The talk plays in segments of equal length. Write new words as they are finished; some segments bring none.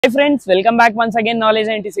Hi friends, welcome back once again Knowledge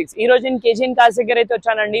 96. ఈ రోజు నేను కేజీఎన్ కార్స్ దగ్గర అయితే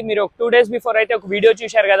వచ్చానండి. మీరు 2 days బిఫోర్ అయితే ఒక వీడియో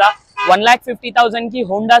చూశారు కదా, 1,50,000 కి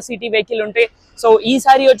హోండా సిటీ వెహికల్ ఉంటే సో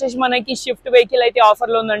ఈసారి వచ్చేసి మనకి షిఫ్ట్ వెహికల్ అయితే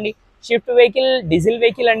ఆఫర్ లో ఉందండి. షిఫ్ట్ వెహికల్ డీజిల్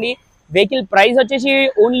వెహికల్ అండి. వెహికల్ ప్రైస్ వచ్చేసి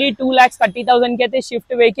ఓన్లీ 2,30,000 కి అయితే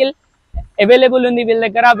షిఫ్ట్ వెహికల్ అవైలబుల్ ఉంది వీళ్ళ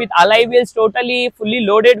దగ్గర. With Alai wheels, totally fully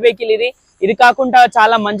loaded vehicle ఇది కాకుండా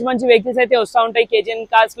చాలా మంచి మంచి వెహికల్స్ అయితే వస్తూ ఉంటాయి కేజీఎన్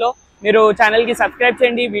కార్స్ లో. మీరు ఛానల్ కి సబ్స్క్రైబ్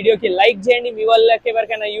చేయండి, వీడియోకి లైక్ చేయండి, మీ వాళ్ళకి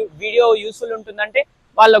ఎవరికైనా వీడియో యూస్ఫుల్ ఉంటుందంటే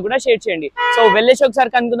వాళ్ళకు కూడా షేర్ చేయండి. సో వెళ్ళేసి ఒకసారి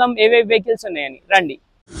కనుక్కుందాం ఏవేవి వెహికల్స్ ఉన్నాయని. రండి.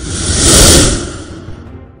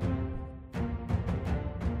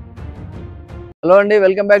 హలో అండి,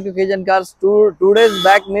 welcome back to KGN cars. Two days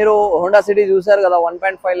back మీరు హోండా సిటీ చూసారు కదా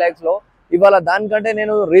 1.5 lakhs లో. ఇవాళ దానికంటే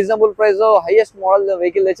నేను reasonable price highest model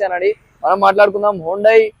vehicle తెచ్చానండి. మనం మాట్లాడుకుందాం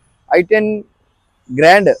హోండా i10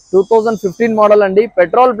 గ్రాండ్ 2015 మోడల్ అండి.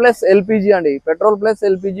 పెట్రోల్ ప్లస్ ఎల్పిజి అండి. Petrol plus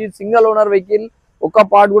LPG single owner vehicle, ఒక్క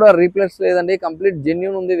పార్ట్ కూడా రీప్లేస్ లేదండి. కంప్లీట్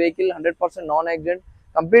జెన్యూన్ ఉంది vehicle, 100% non accident.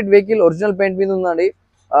 Complete vehicle original paint మీద ఉందండి.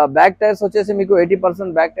 బ్యాక్ టైర్స్ వచ్చేసి మీకు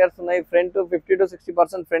 80% బ్యాక్ టైర్స్ ఉన్నాయి. ఫ్రంట్ 50 to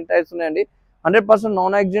 60% ఫ్రంట్ టైర్స్ ఉన్నాయండి. 100%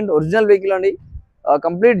 నాన్ యాక్సిడెంట్ ఒరిజినల్ వెహికల్ అండి.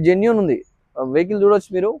 కంప్లీట్ జెన్యూన్ ఉంది వెహికల్.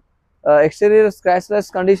 చూడొచ్చు మీరు. ఎక్స్టీరియర్ స్క్రాచ్ లెస్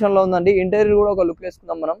కండిషన్ లో ఉందండి. ఇంటీరియర్ కూడా ఒక లుక్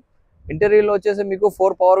వేసుకుందాం మనం. ఇంటీరియర్ లో వచ్చేసి మీకు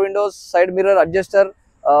 4 power Windows, side mirror adjuster,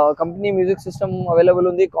 company music system available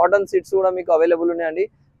ఉంది. కాటన్ సీట్స్ కూడా మీకు అవైలబుల్ ఉన్నాయండి.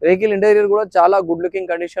 వెహికల్ ఇంటీరియర్ కూడా చాలా గుడ్ లుకింగ్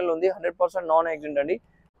కండిషన్ లో ఉంది. 100% నాన్ యాక్సిడెంట్ అండి.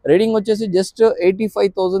 రీడింగ్ వచ్చేసి జస్ట్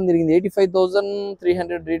 85,000 తిరిగింది.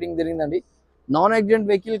 85,300 reading తిరిగిందండి. Non accident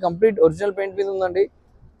vehicle, complete original paint మీద ఉందండి.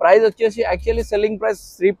 ప్రైస్ వచ్చేసి యాక్చువల్లీ సెల్లింగ్ ప్రైస్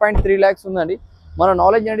 3.3 lakhs ఉందండి. మన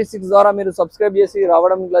నాలెడ్జ్ 96 ద్వారా మీరు సబ్స్క్రైబ్ చేసి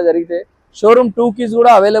రావడం ఇట్లా జరిగితే షోరూమ్ 2 keys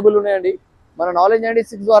కూడా అవైలబుల్ ఉన్నాయండి. మన నాలెడ్జ్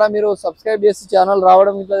 96 ద్వారా మీరు సబ్స్క్రైబ్ చేసి ఛానల్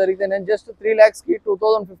రావడం ఇట్లా జరిగితే నేను జస్ట్ 3 lakhs కి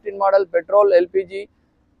 2015 model petrol LPG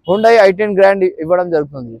Honda i10 grand ఇవ్వడం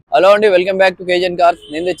జరుగుతుంది. హలో అండి, welcome back to KGN cars.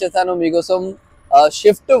 నేను తెచ్చేసాను మీకోసం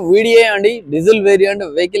షిఫ్ట్ వీడియో అండి. Diesel variant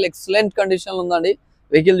vehicle excellent condition ఉందండి.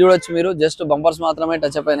 వెహికల్ చూడొచ్చు మీరు. జస్ట్ బంపర్స్ మాత్రమే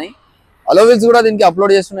టచ్ అప్ అయినాయి. అలోవిల్స్ కూడా దీనికి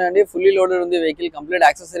అప్లోడ్ చేస్తున్నాయండి. ఫుల్లీ లోడెడ్ ఉంది వెహికల్. కంప్లీట్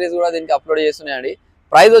యాక్సెసరీస్ కూడా దీనికి అప్లోడ్ చేస్తున్నాయండి.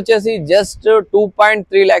 ప్రైస్ వచ్చేసి జస్ట్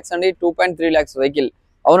 2.3 lakhs అండి. 2.3 lakhs వెహికల్.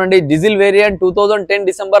 అవునండి, diesel variant 2010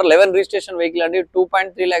 December 11 registration vehicle అండి.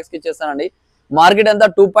 2.3 lakhs కి ఇచ్చేస్తానండి. మార్కెట్ అంతా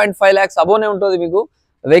 2.5 lakhs అబోనే ఉంటుంది మీకు.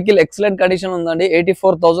 వెహికల్ ఎక్సలెంట్ కండిషన్ ఉందండి.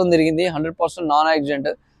 84,000 తిరిగింది. 100% నాన్ యాక్సిడెంట్.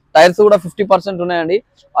 టైర్స్ కూడా 50% ఉన్నాయండి.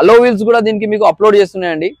 అలో వీల్స్ కూడా దీనికి మీకు అప్లోడ్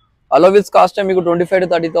చేస్తున్నాయండి. అలో వీల్స్ కాస్ట్ మీకు 25 to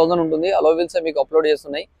 30,000 ఉంటుంది. అలో వీల్స్ మీకు అప్లోడ్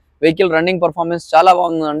చేస్తున్నాయి. వెహికల్ రన్నింగ్ పర్ఫార్మెన్స్ చాలా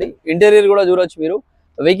బాగుందండి. ఇంటీరియర్ కూడా చూడొచ్చు మీరు.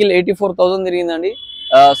 వెహికల్ 84,000 తిరిగిందండి.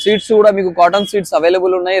 సీట్స్ కూడా మీకు కాటన్ సీట్స్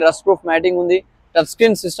అవైలబుల్ ఉన్నాయి. రస్ట్ ప్రూఫ్ మ్యాటింగ్ ఉంది. టచ్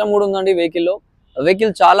స్క్రీన్ సిస్టమ్ కూడా ఉందండి వెహికల్లో.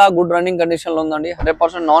 వెహికల్ చాలా గుడ్ రన్నింగ్ కండిషన్ లో ఉందండి.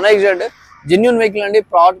 100% నాన్ యాక్సిడెంట్ జెన్యూన్ వెహికల్ అండి.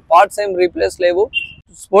 పార్ట్స్ ఏం రీప్లేస్ లేవు.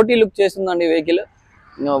 స్పోర్టీ లుక్ చేస్తుందండి వెహికల్.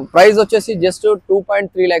 ప్రైస్ వచ్చేసి జస్ట్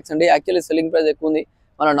 2.3 lakhs అండి. యాక్చువల్లీ సెల్లింగ్ ప్రైస్ ఎక్కువ ఉంది.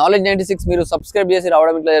 మన నాలెడ్జ్ 96 మీరు సబ్స్క్రైబ్ చేసి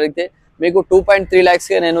రావడం ఇట్లా జరిగితే మీకు 2.3 lakhs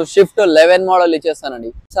కి నేను షిఫ్ట్ 11 మోడల్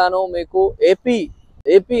ఇచ్చేస్తానండి. మీకు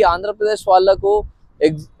ఏపీ ఆంధ్రప్రదేశ్ వాళ్లకు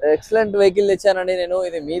ఎక్సలెంట్ వెహికల్ తెచ్చానండి నేను.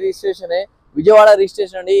 ఇది మీ రిజిస్ట్రేషన్, విజయవాడ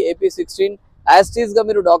రిజిస్ట్రేషన్ అండి. AP 16 యాస్టీస్ గా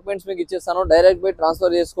మీరు డాక్యుమెంట్స్ మీకు ఇచ్చేస్తాను. డైరెక్ట్ బై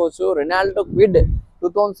ట్రాన్స్ఫర్ చేసుకోవచ్చు. రెనాల్టో క్విడ్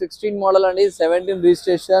 2016 మోడల్ అండి. 17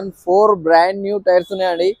 రిజిస్ట్రేషన్. 4 బ్రాండ్ న్యూ టైర్స్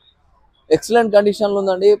ఉన్నాయండి. ఎక్సలెంట్ కండిషన్ లో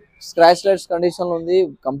ఉందండి. స్క్రాచ్ లైట్స్ కండిషన్ లో ఉంది.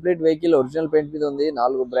 కంప్లీట్ వెహికల్ ఒరిజినల్ పెయింట్ మీద ఉంది.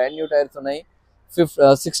 4 బ్రాండ్ న్యూ టైర్స్ ఉన్నాయి.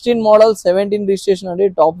 16 మోడల్ 17 రిజిస్ట్రేషన్ అండి.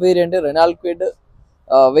 Top variant Renault quid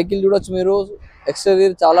vehicle చూడొచ్చు మీరు.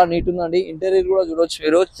 ఎక్స్టీరియర్ చాలా నీట్ ఉందండి. ఇంటీరియర్ కూడా చూడొచ్చు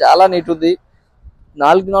మీరు. చాలా నీట్ ఉంది.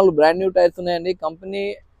 4 బ్రాండ్ న్యూ టైర్స్ ఉన్నాయండి. కంపెనీ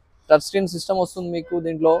టచ్ స్క్రీన్ సిస్టమ్ వస్తుంది మీకు.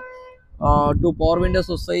 దీంట్లో 2 పవర్ విండోస్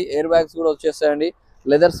వస్తాయి. ఎయిర్ బ్యాగ్స్ కూడా వచ్చేస్తాయండి.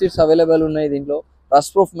 లెదర్ సీట్స్ అవైలబుల్ ఉన్నాయి దీంట్లో.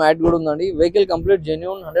 రస్ట్ ప్రూఫ్ మ్యాట్ కూడా ఉందండి. Vehicle complete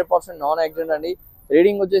genuine, 100% non accident అండి.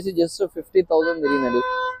 రీడింగ్ వచ్చేసి just 50,000 తిరిగిందండి.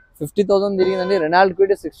 50,000 తిరిగిందండి. Renault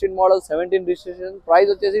quid 16 model 17 registration. Price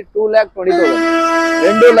వచ్చేసి 2,20,000,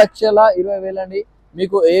 2,20,000 అండి.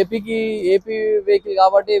 మీకు ఏపీ వెహికల్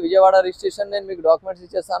కాబట్టి విజయవాడ రిజిస్ట్రేషన్ నేను మీకు డాక్యుమెంట్స్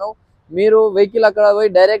ఇచ్చేస్తాను. మీరు వెహికల్ అక్కడ పోయి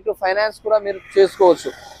డైరెక్ట్ ఫైనాన్స్ కూడా మీరు చేసుకోవచ్చు.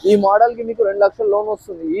 ఈ మోడల్ కి మీకు 2 lakhs లోన్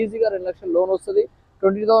వస్తుంది. ఈజీగా 2 lakhs లోన్ వస్తుంది.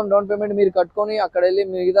 20,000 డౌన్ పేమెంట్ మీరు కట్టుకొని అక్కడ వెళ్ళి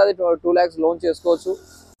మిగతాది 2 lakhs లోన్ చేసుకోవచ్చు.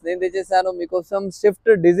 నేను తెచ్చేసాను మీకోసం షిఫ్ట్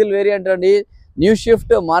డీజిల్ వేరియంట్ అండి. న్యూ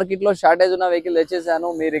షిఫ్ట్ మార్కెట్ లో షార్టేజ్ ఉన్న వెహికల్ తెచ్చేసాను.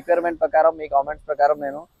 మీ రిక్వైర్మెంట్ ప్రకారం, మీ కామెంట్స్ ప్రకారం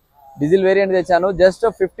నేను డీజిల్ వేరియంట్ తెచ్చాను. Just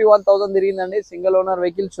 51,000 తిరిగిందండి. Single owner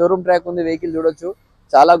vehicle, showroom track ఉంది. వెహికల్ చూడొచ్చు.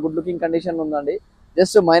 చాలా గుడ్ లుకింగ్ కండిషన్ ఉందండి.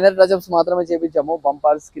 జస్ట్ మైనర్ టచ్అప్స్ మాత్రమే చేపించాము.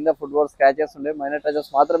 బంపర్స్ కింద ఫుట్బాల్ స్క్రాచెస్ ఉండే మైనర్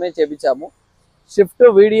టచ్అప్స్ మాత్రమే చేపించాము. షిఫ్ట్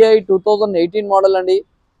VDI 2018 మోడల్ అండి.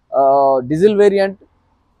 డీజిల్ వేరియంట్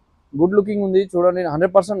గుడ్ లుకింగ్ ఉంది చూడండి.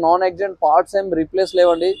 100% నాన్ యాక్సిడెంట్. పార్ట్స్ ఏం రీప్లేస్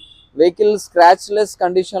లేవండి. వెహికల్ స్క్రాచ్ లెస్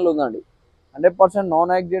కండిషన్ లో ఉందండి. 100%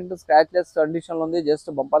 నాన్ యాక్సిడెంట్ స్క్రాచ్లెస్ కండిషన్లో ఉంది. జస్ట్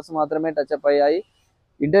బంపర్స్ మాత్రమే టచ్ అప్ అయ్యాయి.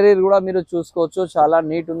 ఇంటీరియర్ కూడా మీరు చూసుకోవచ్చు, చాలా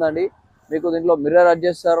నీట్ ఉందండి. మీకు దీంట్లో mirror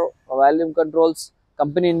adjuster, volume controls,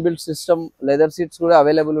 company inbuilt system, leather seats కూడా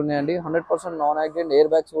అవైలబుల్ ఉన్నాయండి. 100% నాన్ యాక్సిడెంట్ ఎయిర్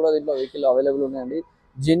బ్యాగ్స్ కూడా దీంట్లో వెహికల్ అవైలబుల్ ఉన్నాయండి.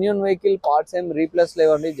 జెన్యూన్ వెహికల్, పార్ట్స్ ఏం రీప్లేస్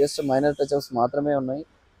లేవండి, జస్ట్ మైనర్ టచ్అప్స్ మాత్రమే ఉన్నాయి.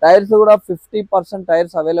 టైర్స్ కూడా 50%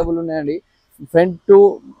 టైర్స్ అవైలబుల్ ఉన్నాయండి. ఫ్రంట్ టు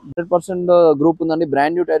 100% గ్రూప్ ఉందండి.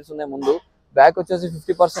 బ్రాండ్ న్యూ టైర్స్ ఉన్నాయి ముందు. బ్యాక్ వచ్చేసి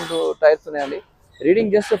 50% టైర్స్ ఉన్నాయండి.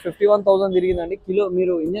 Reading just 51,000 తిరిగిందండి.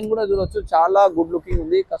 మీరు ఇంజన్ కూడా చూడొచ్చు, చాలా గుడ్ లుకింగ్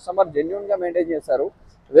ఉంది. కస్టమర్ జెన్యూన్ గా మెయింటైన్ చేస్తారు.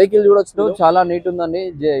 వెహికల్ చూడొచ్చు, చాలా నీట్ ఉందండి.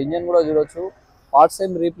 ఇంజన్ కూడా చూడొచ్చు, పార్ట్స్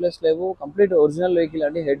ఏం రీప్లేస్ లేవు. కంప్లీట్ ఒరిజినల్ వెహికల్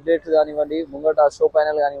అండి. హెడ్ లైట్ కానివ్వండి, ముంగట షో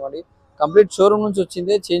ప్యానల్ కానివ్వండి, కంప్లీట్ షోరూమ్ నుంచి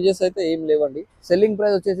వచ్చింది. చేంజెస్ అయితే ఏం లేవండి. సెల్లింగ్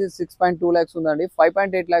ప్రైస్ వచ్చేసి 6.2 lakhs ఉందండి.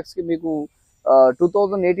 5.8 lakhs కి మీకు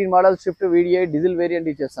 2018 model Swift VDI diesel variant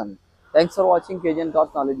ఇచ్చేస్తాను. Thanks for watching KGN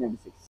cars knowledge 96.